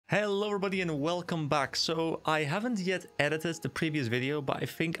Hello everybody and welcome back. So I haven't yet edited the previous video, but I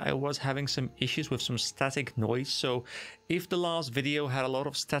think I was having some issues with some static noise. So if the last video had a lot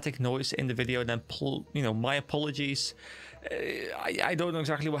of static noise in the video, then my apologies. I don't know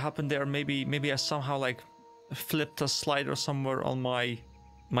exactly what happened there. Maybe I somehow like flipped a slider somewhere on my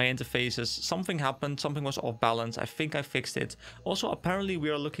interfaces. Something happened, something was off balance. I think I fixed it. Also, apparently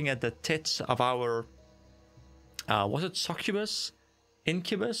we are looking at the tits of our was it succubus?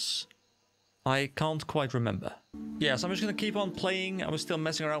 Incubus? I can't quite remember. Yeah, so I'm just gonna keep on playing. I was still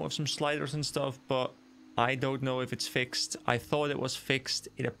messing around with some sliders and stuff, but I don't know if it's fixed. I thought it was fixed.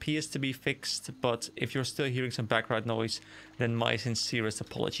 It appears to be fixed, but if you're still hearing some background noise, then my sincerest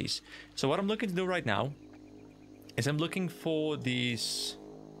apologies. So what I'm looking to do right now is I'm looking for these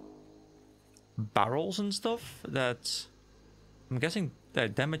barrels and stuff that I'm guessing they're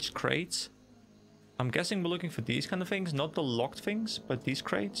damaged crates. I'm guessing we're looking for these kind of things, not the locked things, but these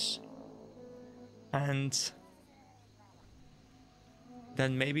crates. And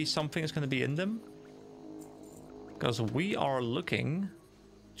then maybe something is going to be in them. Because we are looking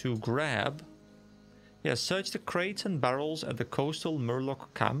to grab... Yeah, search the crates and barrels at the coastal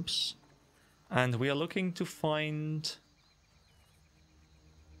Murloc camps. And we are looking to find...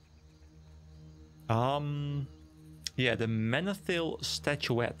 yeah, the Menethil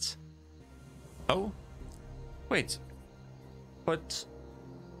statuette. Oh, wait, but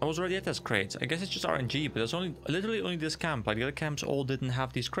I was already at this crate. I guess it's just RNG, but there's literally only this camp. Like the other camps all didn't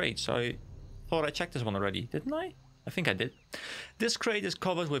have these crates, so I thought I checked this one already, didn't I? I think I did. This crate is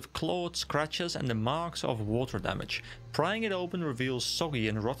covered with clawed scratches and the marks of water damage. Prying it open reveals soggy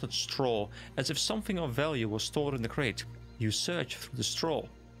and rotted straw, as if something of value was stored in the crate. You search through the straw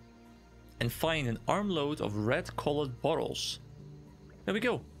and find an armload of red-colored bottles. There we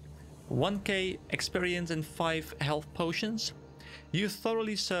go. 1k experience and 5 health potions. You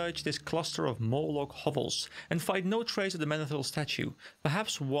thoroughly search this cluster of Morlock hovels and find no trace of the Menethil statue.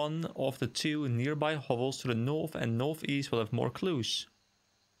 Perhaps one of the two nearby hovels to the north and northeast will have more clues.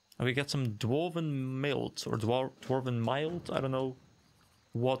 And we get some Dwarven Mild, or Dwarven Mild, I don't know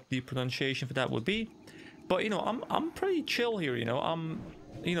what the pronunciation for that would be. But, you know, I'm pretty chill here, you know.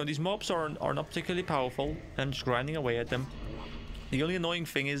 These mobs are not particularly powerful. I'm just grinding away at them. The only annoying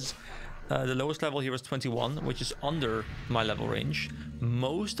thing is the lowest level here is 21, which is under my level range.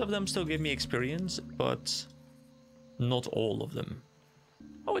 Most of them still give me experience, but not all of them.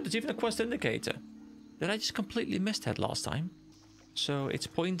 Oh, there's even a quest indicator. Did I just completely miss that last time? So it's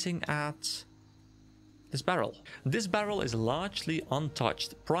pointing at this barrel. This barrel is largely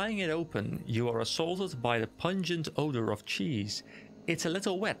untouched. Prying it open, you are assaulted by the pungent odor of cheese. It's a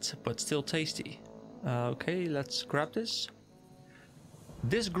little wet, but still tasty. Okay, let's grab this.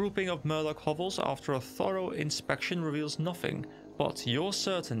 This grouping of Murloc hovels after a thorough inspection reveals nothing, but you're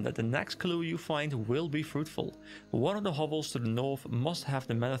certain that the next clue you find will be fruitful. One of the hovels to the north must have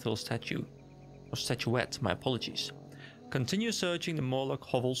the Menethil statue. Or statuette, my apologies. Continue searching the Murloc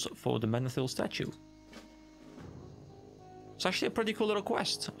hovels for the Menethil statue. It's actually a pretty cool little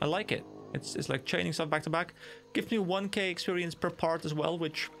quest. I like it. It's like chaining stuff back to back. Gives me 1k experience per part as well,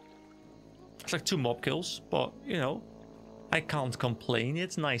 which... It's like 2 mob kills, but, you know... I can't complain,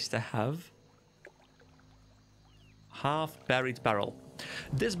 it's nice to have. Half-buried barrel.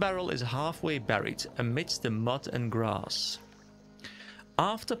 This barrel is halfway buried amidst the mud and grass.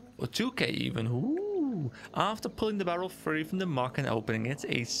 After 2k even, ooh, after pulling the barrel free from the muck and opening it,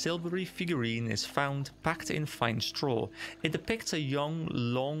 a silvery figurine is found packed in fine straw. It depicts a young,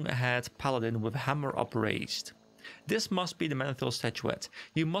 long-haired paladin with hammer upraised. This must be the Menethil statuette.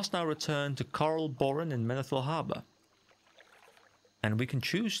 You must now return to Carl Boren in Menethil Harbor. And we can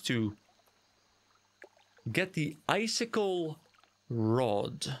choose to get the icicle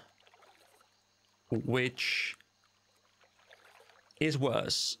rod, which is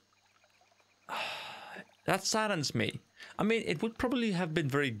worse. That saddens me. I mean, it would probably have been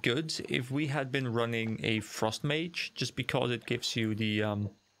very good if we had been running a frost mage, just because it gives you the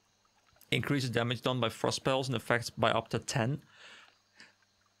increases damage done by frost spells and effects by up to 10.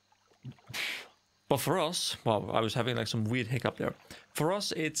 But for us, well, I was having like some weird hiccup there. For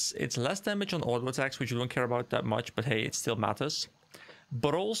us, it's less damage on auto attacks, which you don't care about that much, but hey, it still matters.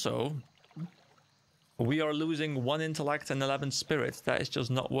 But also, we are losing 1 intellect and 11 spirit. That is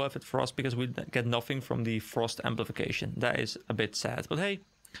just not worth it for us because we get nothing from the frost amplification. That is a bit sad. But hey,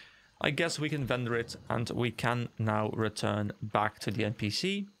 I guess we can vendor it and we can now return back to the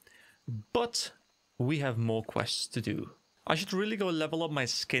NPC. But we have more quests to do. I should really go level up my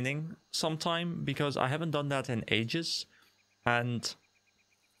skinning sometime, because I haven't done that in ages. And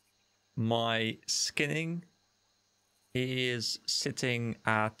my skinning is sitting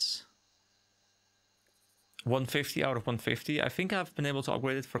at 150 out of 150. I think I've been able to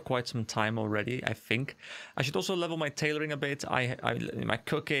upgrade it for quite some time already. I think I should also level my tailoring a bit. My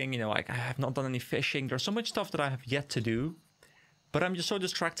cooking, you know, I have not done any fishing. There's so much stuff that I have yet to do, but I'm just so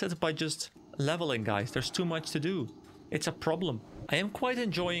distracted by just leveling, guys. There's too much to do. It's a problem. I am quite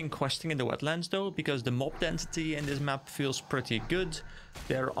enjoying questing in the wetlands though, because the mob density in this map feels pretty good.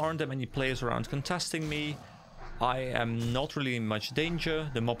 There aren't that many players around contesting me. I am not really in much danger.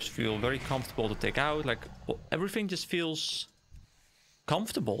 The mobs feel very comfortable to take out. Like, everything just feels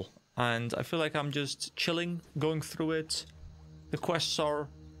comfortable. And I feel like I'm just chilling, going through it. The quests are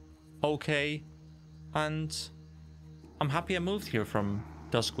okay. And I'm happy I moved here from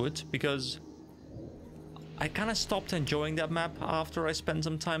Duskwood, because I kind of stopped enjoying that map after I spent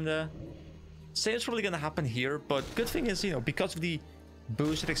some time there. Same is probably going to happen here, but good thing is, you know, because of the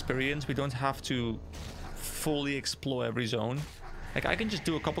boosted experience, we don't have to fully explore every zone. Like, I can just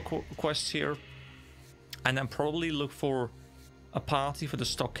do a couple quests here and then probably look for a party for the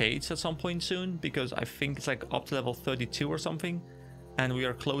stockades at some point soon, because I think it's like up to level 32 or something, and we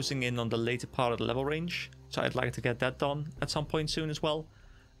are closing in on the later part of the level range, so I'd like to get that done at some point soon as well.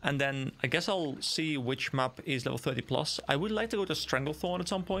 And then I guess I'll see which map is level 30 plus. I would like to go to Stranglethorn at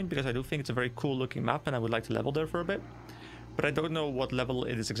some point, because I do think it's a very cool looking map and I would like to level there for a bit. But I don't know what level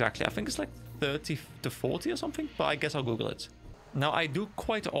it is exactly. I think it's like 30 to 40 or something, but I guess I'll Google it. Now, I do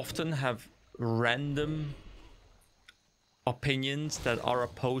quite often have random opinions that are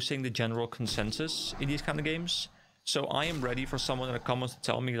opposing the general consensus in these kind of games. So I am ready for someone in the comments to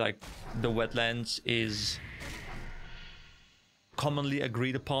tell me, like, the wetlands is commonly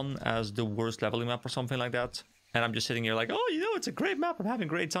agreed upon as the worst leveling map or something like that. And I'm just sitting here like, oh, you know, it's a great map. I'm having a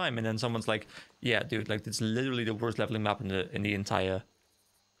great time. And then someone's like, yeah, dude, like, it's literally the worst leveling map in the entire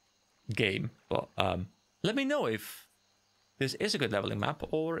game. But let me know if this is a good leveling map,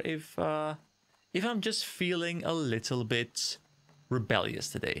 or if I'm just feeling a little bit rebellious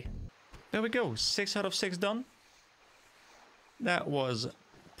today. There we go. 6 out of 6 done. That was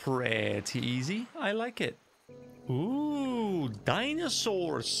pretty easy. I like it. Ooh,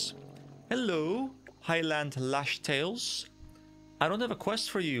 dinosaurs. Hello, Highland Lashtails. I don't have a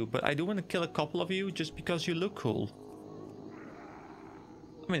quest for you, but I do want to kill a couple of you just because you look cool.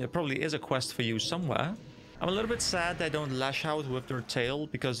 I mean, there probably is a quest for you somewhere. I'm a little bit sad they don't lash out with their tail,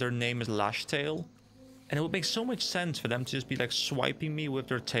 because their name is Lashtail. And it would make so much sense for them to just be like swiping me with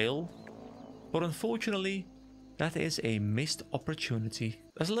their tail. But unfortunately, that is a missed opportunity.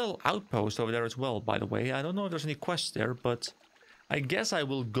 There's a little outpost over there as well, by the way. I don't know if there's any quests there, but I guess I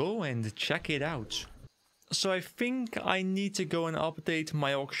will go and check it out. So I think I need to go and update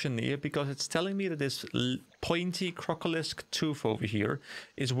my auctioneer, because it's telling me that this pointy crocolisk tooth over here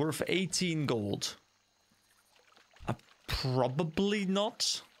is worth 18 gold. Probably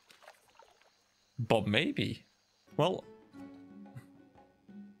not. But maybe. Well,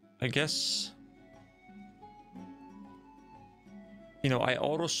 I guess, you know, I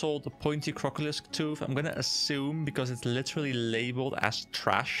auto sold the pointy crocolisk tooth. I'm gonna assume, because it's literally labeled as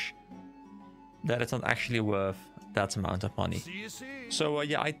trash, that it's not actually worth that amount of money. So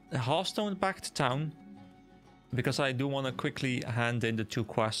yeah, I half-stoned back to town, because I do want to quickly hand in the 2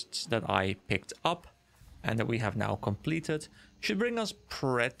 quests that I picked up and that we have now completed. Should bring us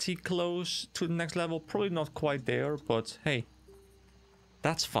pretty close to the next level. Probably not quite there, but hey,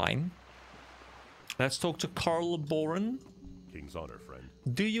 that's fine. Let's talk to Carl Boren. King's honor, friend.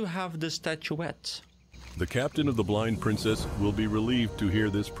 Do you have the statuette? The captain of the Blind Princess will be relieved to hear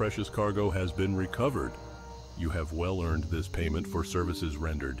this precious cargo has been recovered. You have well earned this payment for services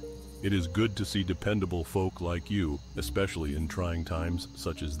rendered. It is good to see dependable folk like you, especially in trying times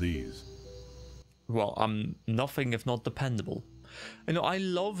such as these. Well, I'm nothing if not dependable. You know, I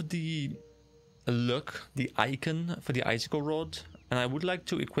love the look, the icon for the icicle rod, and I would like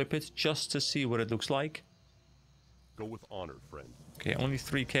to equip it just to see what it looks like. Go with honor, friend. Okay, only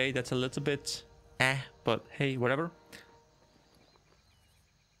 3k, that's a little bit but hey, whatever.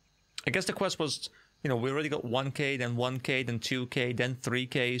 I guess the quest was, you know, we already got 1k, then 1k, then 2k, then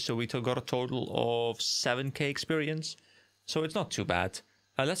 3k, so we got a total of 7k experience. So it's not too bad.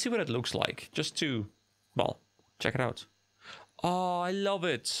 Let's see what it looks like, just to, well, check it out. Oh, I love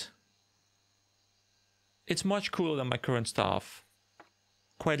it. It's much cooler than my current staff.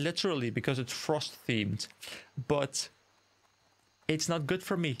 Quite literally, because it's frost themed. But it's not good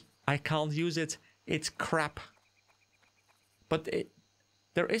for me. I can't use it. It's crap. But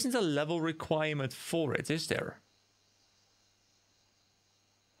there isn't a level requirement for it, is there?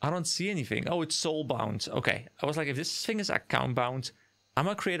 I don't see anything. Oh, it's soulbound. Okay, I was like, if this thing is account bound, I'm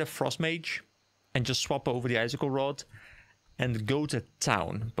gonna create a frost mage and just swap over the icicle rod. and go to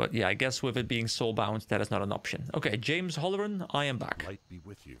town. But yeah, I guess with it being soulbound, that is not an option. Okay, James Holleran, I am back. Light be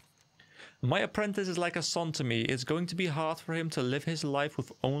with you. My apprentice is like a son to me. It's going to be hard for him to live his life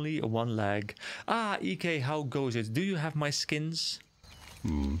with only one leg. Ah, EK, how goes it? Do you have my skins?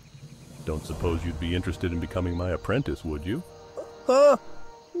 Don't suppose you'd be interested in becoming my apprentice, would you?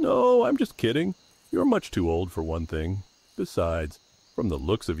 No, I'm just kidding. You're much too old for one thing. Besides, from the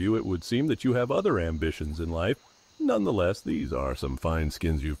looks of you, it would seem that you have other ambitions in life. Nonetheless, these are some fine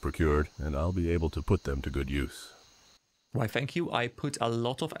skins you've procured, and I'll be able to put them to good use. Why, thank you. I put a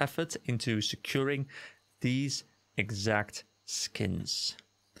lot of effort into securing these exact skins.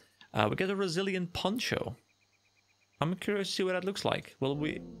 We get a resilient poncho. I'm curious to see what that looks like. Will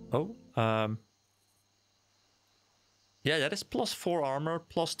we... Oh, yeah, that is +4 armor,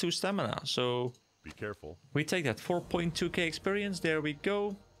 +2 stamina. So Be careful. we take that 4.2k experience. There we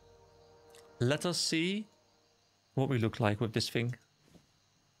go. Let us see what we look like with this thing.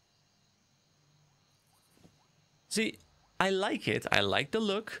 See, I like it. I like the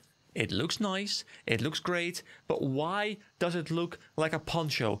look. It looks nice. It looks great. But why does it look like a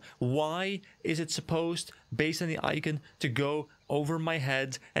poncho? Why is it supposed, based on the icon, to go over my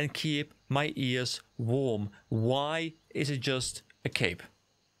head and keep my ears warm? Why is it just a cape?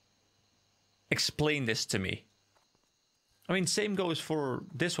 Explain this to me. I mean, same goes for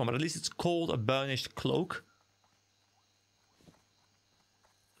this one, but at least it's called a burnished cloak.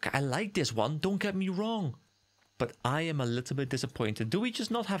 I like this one, don't get me wrong. But I am a little bit disappointed. Do we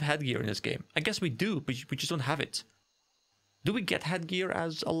just not have headgear in this game? I guess we do, but we just don't have it. Do we get headgear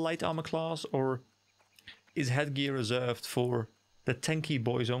as a light armor class, or is headgear reserved for the tanky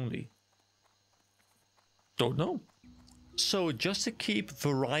boys only? Don't know. So just to keep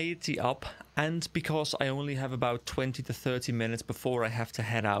variety up, and because I only have about 20 to 30 minutes before I have to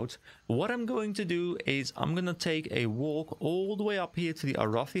head out, what I'm going to do is I'm going to take a walk all the way up here to the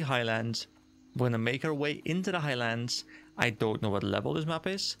Arathi Highlands. We're going to make our way into the Highlands. I don't know what level this map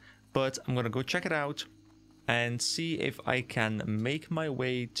is, but I'm going to go check it out and see if I can make my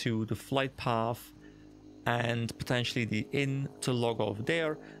way to the flight path and potentially the inn to log off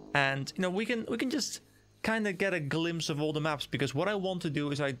there. And, you know, we can just kind of get a glimpse of all the maps, because what I want to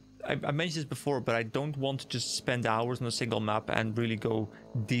do is I mentioned this before, but I don't want to just spend hours on a single map and really go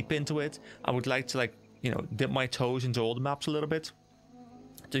deep into it. I would like to, like, you know, dip my toes into all the maps a little bit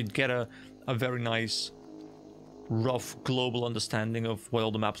to get a very nice rough global understanding of what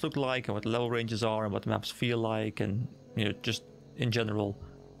all the maps look like and what the level ranges are and what the maps feel like, and, you know, just in general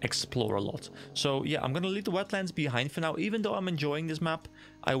explore a lot. So yeah, I'm gonna leave the wetlands behind for now. Even though I'm enjoying this map,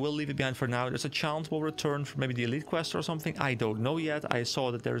 I will leave it behind for now. There's a chance we'll return for maybe the elite quest or something. I don't know yet. I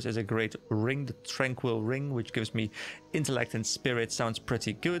saw that there is a great ring, the tranquil ring, which gives me intellect and spirit. Sounds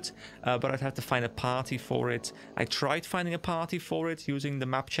pretty good, but I'd have to find a party for it. I tried finding a party for it using the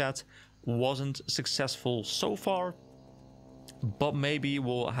map chat. Wasn't successful so far, but maybe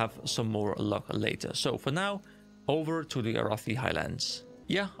we'll have some more luck later. So for now, over to the Arathi Highlands.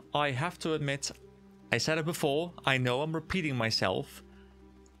 Yeah, I have to admit, I said it before, I know I'm repeating myself,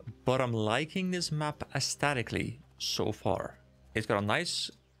 but I'm liking this map aesthetically so far. It's got a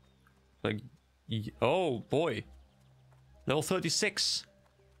nice, like, oh boy, level 36.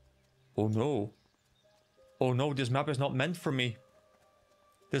 Oh no. Oh no, this map is not meant for me.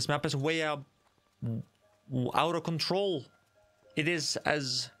 This map is way out of control. It is,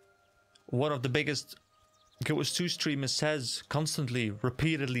 as one of the biggest GoS2 streamers says constantly,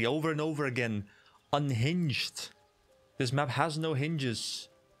 repeatedly, over and over again, unhinged. This map has no hinges.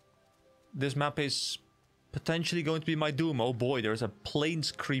 This map is potentially going to be my doom. Oh boy, there's a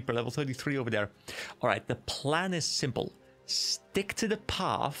plains creeper, level 33 over there. Alright, the plan is simple. Stick to the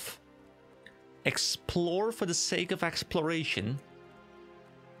path. Explore for the sake of exploration.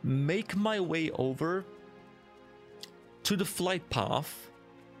 Make my way over to the flight path,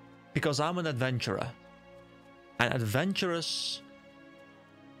 because I'm an adventurer, and adventurers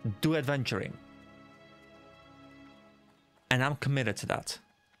do adventuring, and I'm committed to that.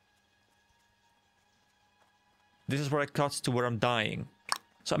 This is where it cuts to where I'm dying.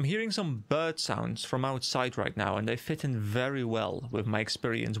 So I'm hearing some bird sounds from outside right now, and they fit in very well with my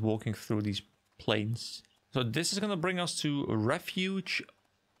experience walking through these plains. So this is going to bring us to Refuge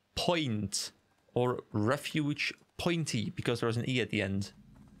Point, or Refuge Pointy, because there's an E at the end.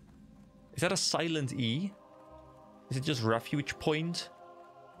 Is that a silent E? Is it just Refuge Point?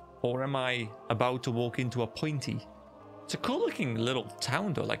 Or am I about to walk into a pointy? It's a cool looking little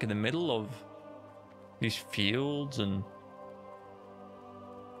town though, like in the middle of these fields, and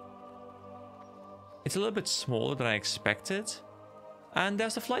it's a little bit smaller than I expected. And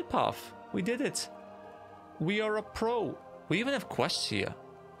there's the flight path. We did it. We are a pro. We even have quests here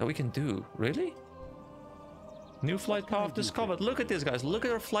that we can do. Really? New flight path discovered. Look at this, guys. Look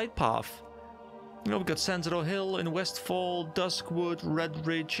at our flight path. You know, we've got Sandro Hill in Westfall, Duskwood,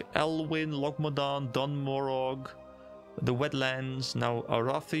 Redridge, Elwyn, Logmodan, Dunmorog, the wetlands. Now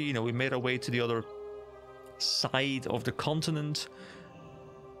Arathi. You know, we made our way to the other side of the continent.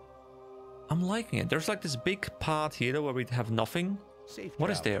 I'm liking it. There's like this big part here where we have nothing. What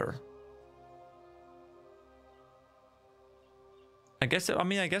is there? I guess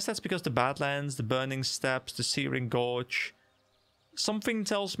that's because the Badlands, the Burning Steppes, the Searing Gorge. Something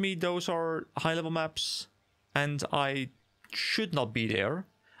tells me those are high-level maps, and I should not be there.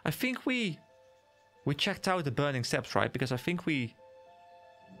 I think we checked out the Burning Steppes, right? Because I think we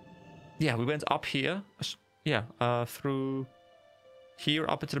went up here. Through here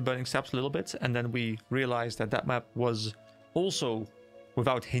up into the Burning Steppes a little bit, and then we realized that that map was also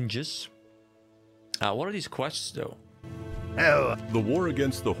without hinges. What are these quests, though? The war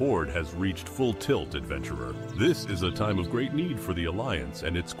against the Horde has reached full tilt, adventurer. This is a time of great need for the Alliance,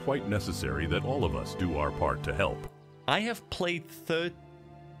 and it's quite necessary that all of us do our part to help. I have played 13?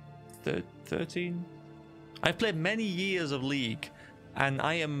 I've played many years of League, and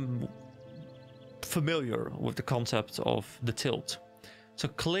I am familiar with the concept of the tilt. So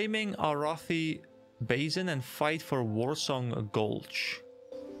claiming Arathi Basin and fight for Warsong Gulch.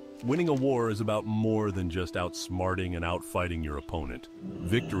 Winning a war is about more than just outsmarting and outfighting your opponent.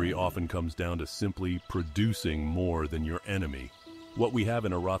 Victory often comes down to simply producing more than your enemy. What we have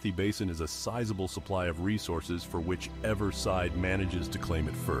in Arathi Basin is a sizable supply of resources for whichever side manages to claim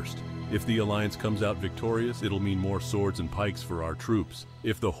it first. If the Alliance comes out victorious, it'll mean more swords and pikes for our troops.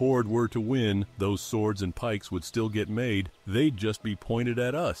 If the Horde were to win, those swords and pikes would still get made, they'd just be pointed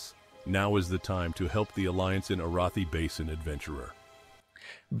at us. Now is the time to help the Alliance in Arathi Basin, adventurer.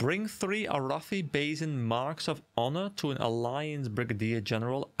 Bring 3 Arathi Basin Marks of Honor to an Alliance Brigadier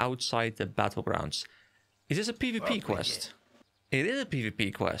General outside the battlegrounds. Is this a PvP quest? It is a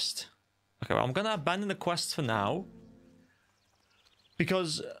PvP quest. Okay, well, I'm gonna abandon the quest for now.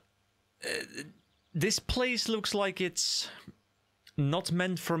 Because this place looks like it's not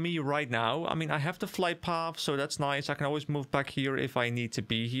meant for me right now. I mean, I have the flight path, so that's nice. I can always move back here if I need to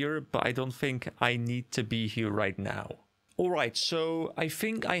be here, but I don't think I need to be here right now. Alright, so I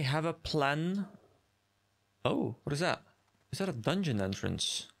think I have a plan. Oh, what is that? Is that a dungeon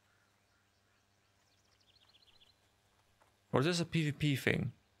entrance? Or is this a PvP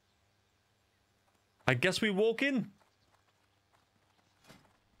thing? I guess we walk in.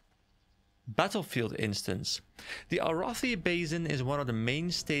 Battlefield instance. The Arathi Basin is one of the main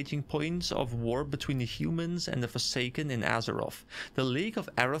staging points of war between the humans and the Forsaken in Azeroth. The League of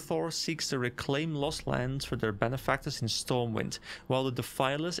Arathor seeks to reclaim lost lands for their benefactors in Stormwind, while the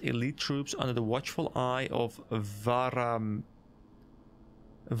Defilers, elite troops under the watchful eye of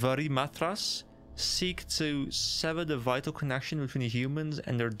Varimathras, seek to sever the vital connection between the humans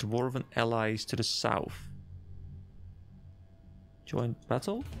and their dwarven allies to the south. Join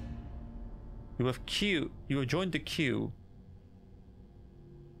battle? You have queue. You have joined the queue.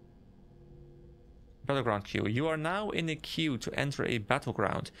 Battleground queue. You are now in a queue to enter a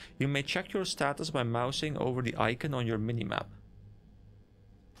battleground. You may check your status by mousing over the icon on your minimap.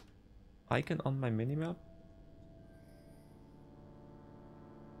 Icon on my minimap?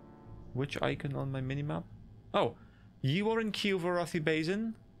 Which icon on my minimap? Oh, you are in queue for Arathi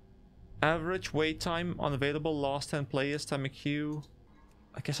Basin. Average wait time unavailable. Last 10 players. Time a queue.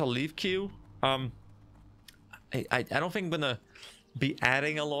 I guess I'll leave queue. I don't think I'm gonna be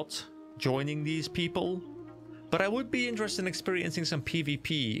adding a lot joining these people, but I would be interested in experiencing some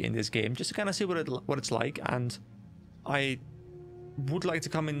PvP in this game just to kind of see what it's like, and I would like to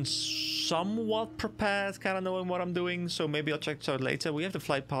come in somewhat prepared, kind of knowing what I'm doing, so maybe I'll check it out later. We have the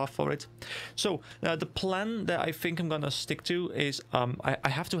flight path for it. So the plan that I think I'm gonna stick to is I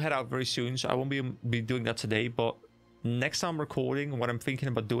have to head out very soon, so I won't be doing that today, but next time recording, what I'm thinking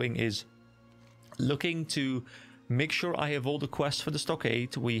about doing is looking to make sure I have all the quests for the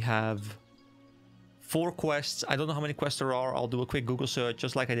Stockade. We have 4 quests. I don't know how many quests there are. I'll do a quick Google search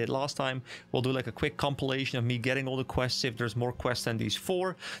just like I did last time. We'll do like a quick compilation of me getting all the quests if there's more quests than these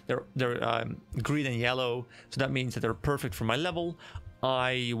 4. They're green and yellow, so that means that they're perfect for my level.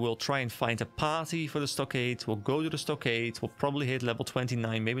 I will try and find a party for the Stockade. We'll go to the Stockade. We'll probably hit level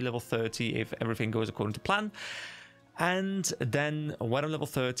 29, maybe level 30 if everything goes according to plan. And then when I'm level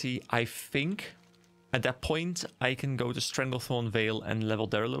 30, I think at that point I can go to Stranglethorn Vale and level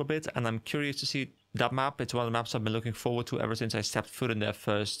there a little bit. And I'm curious to see that map. It's one of the maps I've been looking forward to ever since I stepped foot in there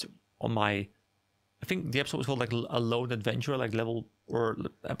first on my I think the episode was called like a lone adventurer, like level or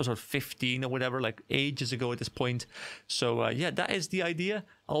episode 15 or whatever, like ages ago at this point. So yeah, that is the idea.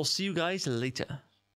 I'll see you guys later.